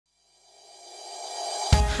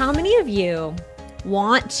How many of you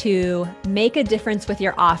want to make a difference with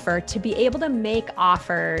your offer, to be able to make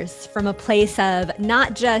offers from a place of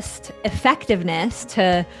not just effectiveness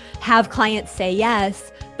to have clients say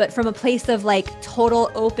yes, but from a place of like total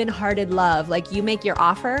open-hearted love, like you make your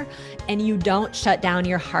offer and you don't shut down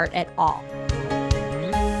your heart at all?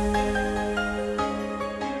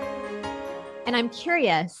 And I'm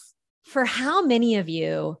curious, for how many of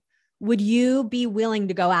you would you be willing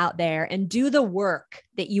to go out there and do the work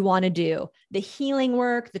that you want to do? The healing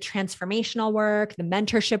work, the transformational work, the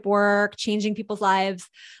mentorship work, changing people's lives.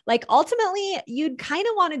 Like ultimately, you'd kind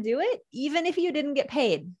of want to do it even if you didn't get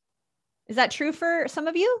paid. Is that true for some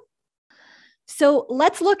of you? So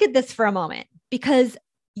let's look at this for a moment, because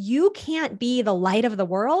you can't be the light of the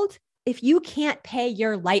world if you can't pay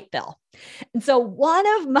your light bill. And so one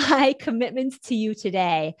of my commitments to you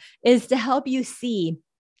today is to help you see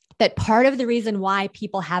that part of the reason why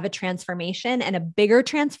people have a transformation and a bigger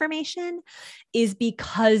transformation is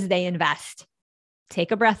because they invest.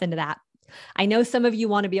 Take a breath into that. I know some of you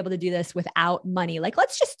want to be able to do this without money. Like,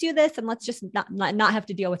 let's just do this and let's just not have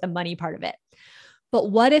to deal with the money part of it.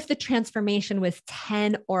 But what if the transformation was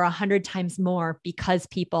 10 or 100 times more because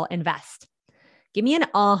people invest? Give me an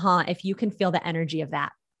if you can feel the energy of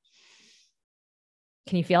that.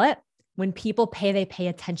 Can you feel it? When people pay, they pay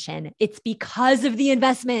attention. It's because of the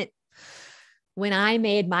investment. When I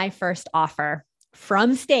made my first offer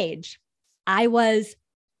from stage, I was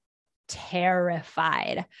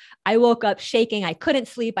terrified. I woke up shaking. I couldn't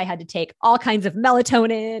sleep. I had to take all kinds of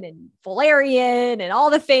melatonin and valerian and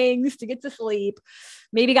all the things to get to sleep.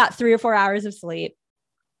 Maybe got 3 or 4 hours of sleep.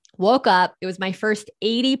 Woke up. It was my first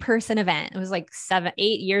 80-person event. It was like 7,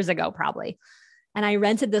 8 years ago, probably. And I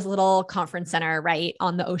rented this little conference center right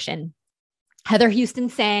on the ocean. Heather Houston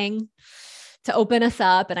sang to open us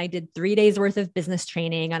up, and I did 3 days worth of business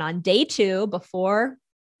training. And on day 2, before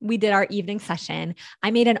we did our evening session,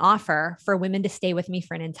 I made an offer for women to stay with me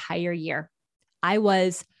for an entire year. I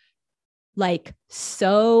was like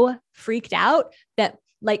so freaked out that,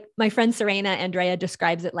 like, my friend Serena Andrea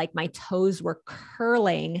describes it like my toes were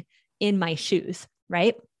curling in my shoes,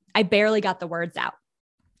 right? I barely got the words out.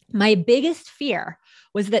 My biggest fear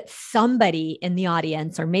was that somebody in the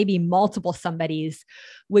audience, or maybe multiple somebodies,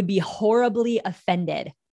 would be horribly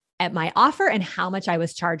offended at my offer and how much I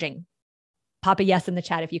was charging. Pop a yes in the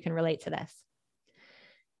chat if you can relate to this.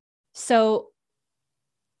 So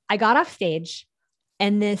I got off stage,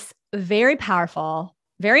 and this very powerful,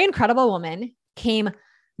 very incredible woman came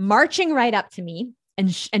marching right up to me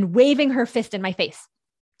and waving her fist in my face.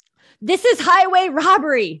 "This is highway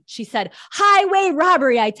robbery," she said. "Highway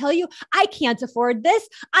robbery. I tell you, I can't afford this.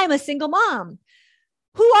 I'm a single mom.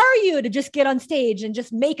 Who are you to just get on stage and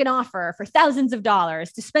just make an offer for thousands of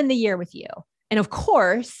dollars to spend the year with you?" And of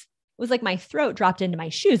course, it was like my throat dropped into my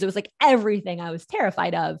shoes. It was like everything I was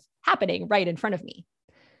terrified of happening right in front of me.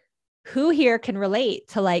 Who here can relate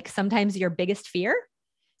to, like, sometimes your biggest fear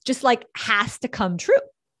just like has to come true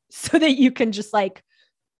so that you can just like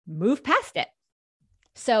move past it?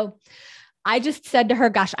 So I just said to her,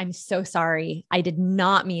 "Gosh, I'm so sorry. I did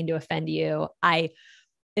not mean to offend you. I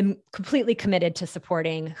am completely committed to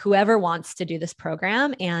supporting whoever wants to do this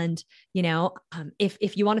program. And,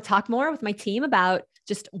 if you want to talk more with my team about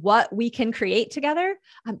just what we can create together,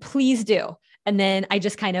 please do." And then I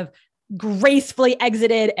just kind of gracefully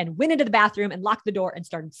exited and went into the bathroom and locked the door and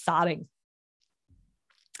started sobbing.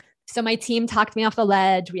 So my team talked me off the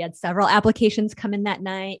ledge. We had several applications come in that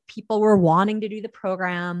night. People were wanting to do the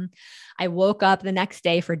program. I woke up the next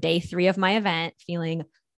day for day 3 of my event feeling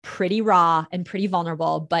pretty raw and pretty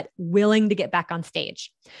vulnerable, but willing to get back on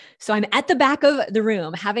stage. So I'm at the back of the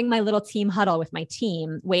room having my little team huddle with my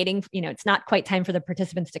team, waiting. It's not quite time for the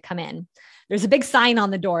participants to come in. There's a big sign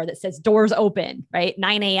on the door that says "Doors open," right?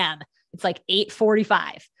 9 a.m. It's like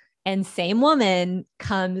 8:45. And same woman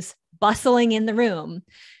comes bustling in the room.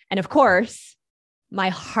 And of course, my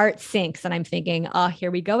heart sinks and I'm thinking, oh,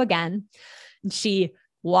 here we go again. And she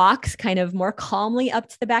walks kind of more calmly up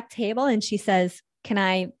to the back table and she says, "Can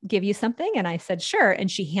I give you something?" And I said, "Sure."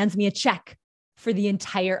 And she hands me a check for the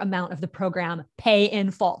entire amount of the program, pay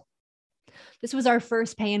in full. This was our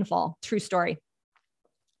first pay in full, true story.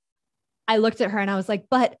 I looked at her and I was like,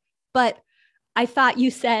 but I thought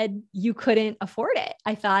you said you couldn't afford it.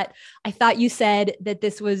 I thought you said that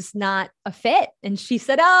this was not a fit." And she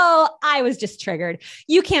said, "Oh, I was just triggered.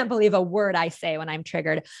 You can't believe a word I say when I'm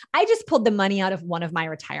triggered. I just pulled the money out of one of my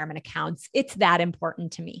retirement accounts. It's that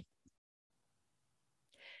important to me."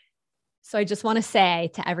 So I just want to say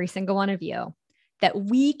to every single one of you that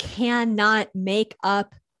we cannot make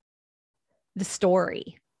up the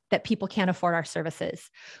story that people can't afford our services.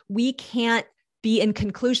 We can't be in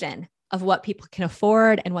conclusion of what people can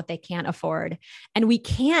afford and what they can't afford. And we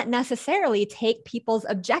can't necessarily take people's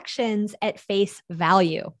objections at face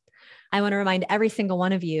value. I want to remind every single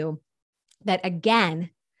one of you that, again,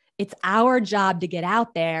 it's our job to get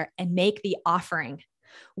out there and make the offering.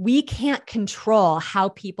 We can't control how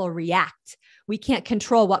people react. We can't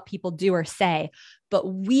control what people do or say, but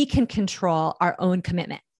we can control our own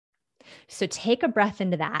commitment. So take a breath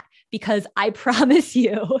into that, because I promise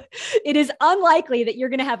you, it is unlikely that you're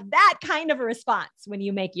going to have that kind of a response when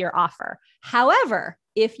you make your offer. However,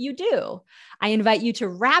 if you do, I invite you to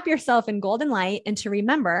wrap yourself in golden light and to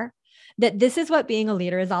remember that this is what being a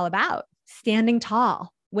leader is all about: standing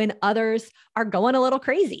tall when others are going a little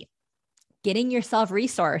crazy, getting yourself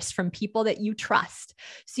resourced from people that you trust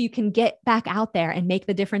so you can get back out there and make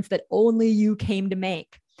the difference that only you came to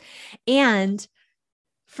make. And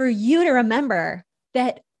for you to remember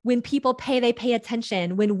that when people pay, they pay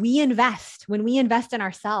attention. When we invest in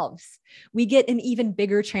ourselves, we get an even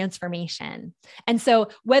bigger transformation. And so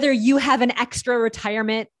whether you have an extra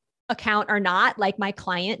retirement account or not, like my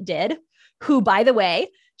client did, who, by the way,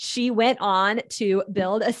 she went on to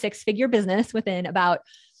build a 6-figure business within about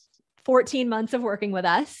 14 months of working with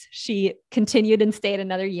us. She continued and stayed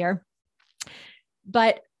another year.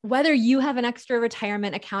 But whether you have an extra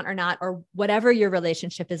retirement account or not, or whatever your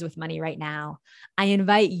relationship is with money right now, I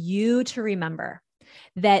invite you to remember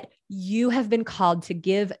that you have been called to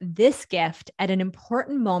give this gift at an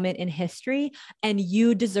important moment in history, and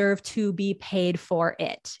you deserve to be paid for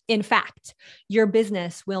it. In fact, your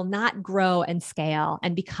business will not grow and scale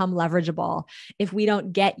and become leverageable if we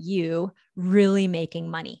don't get you really making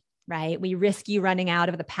money, right? We risk you running out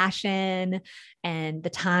of the passion and the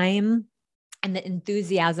time and the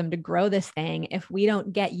enthusiasm to grow this thing if we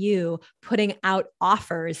don't get you putting out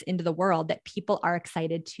offers into the world that people are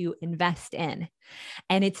excited to invest in.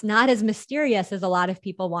 And it's not as mysterious as a lot of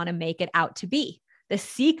people want to make it out to be. The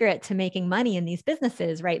secret to making money in these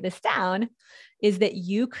businesses, write this down, is that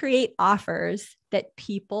you create offers that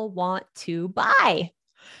people want to buy.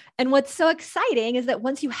 And what's so exciting is that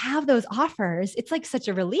once you have those offers, it's like such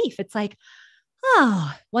a relief. It's like,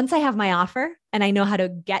 oh, once I have my offer and I know how to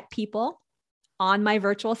get people on my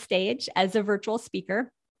virtual stage as a virtual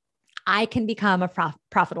speaker, I can become a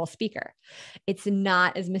profitable speaker. It's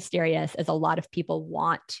not as mysterious as a lot of people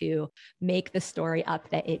want to make the story up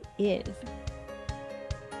that it is.